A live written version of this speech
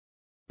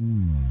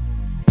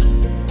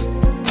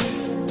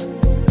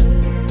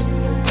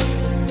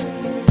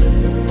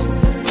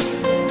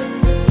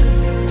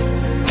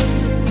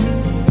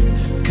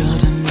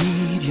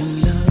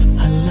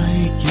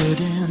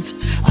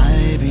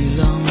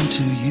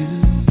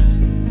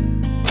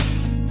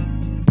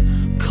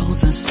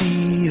'cause I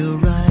see your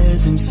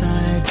eyes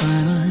inside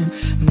mine.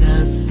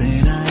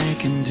 Nothing I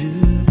can do,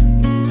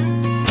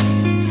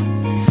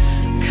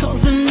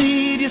 'cause I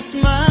need your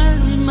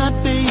smile, my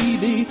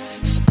baby,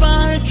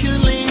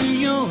 sparkling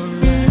your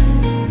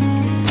eyes.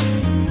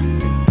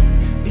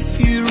 If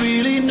you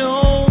really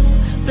know,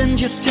 then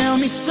just tell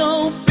me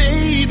so,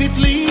 baby,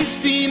 please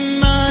be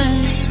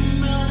mine.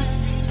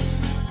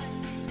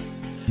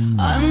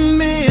 I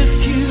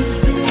miss you,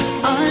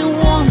 I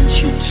want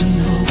you to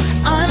know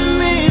I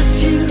miss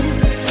you.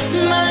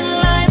 My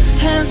life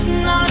has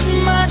not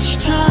much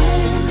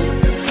time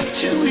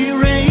to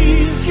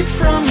erase you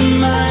from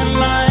my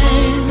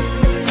mind.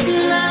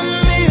 I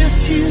miss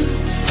you,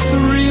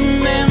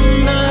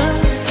 remember,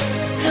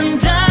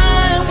 and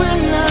I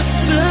will not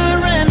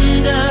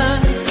surrender,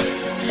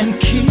 and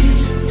kiss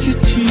your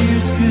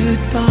tears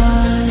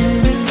goodbye.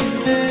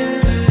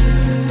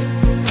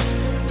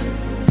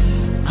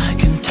 I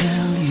can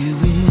tell you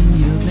in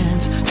your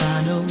glance, I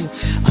know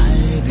I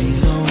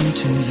belong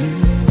to you,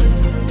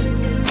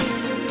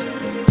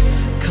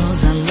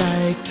 'cause I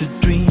like to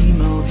dream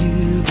of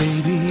you,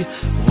 baby,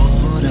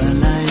 what I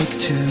like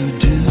to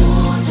do.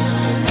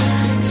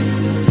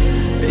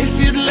 If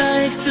you'd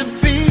like to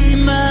be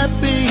my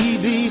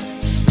baby,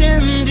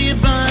 stand here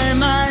by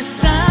my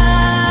side.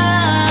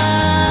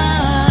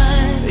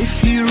 If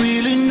you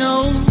really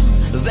know,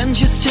 then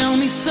just tell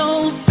me so,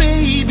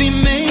 baby,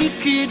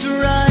 make it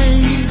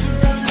right.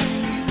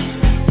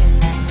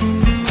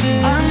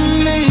 I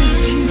miss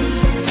you,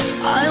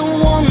 I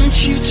want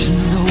you to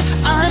know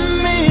I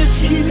miss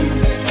you.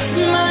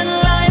 My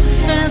life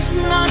has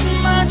not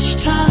much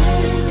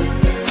time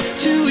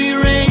to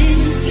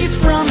erase you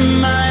from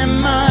my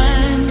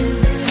mind.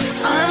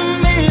 I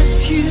miss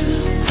you,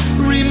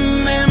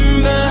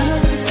 remember,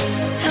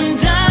 and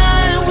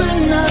I will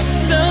not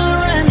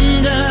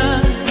surrender,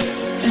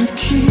 and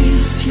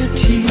kiss your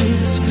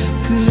tears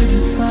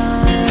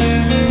goodbye.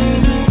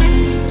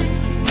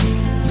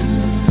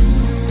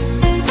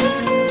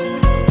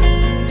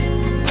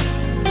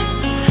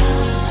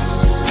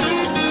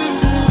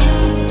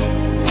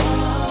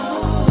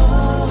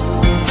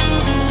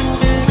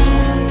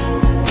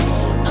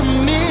 I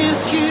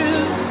miss you,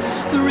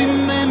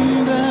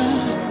 remember,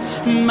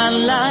 my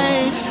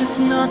life has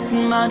not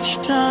much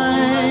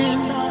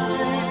time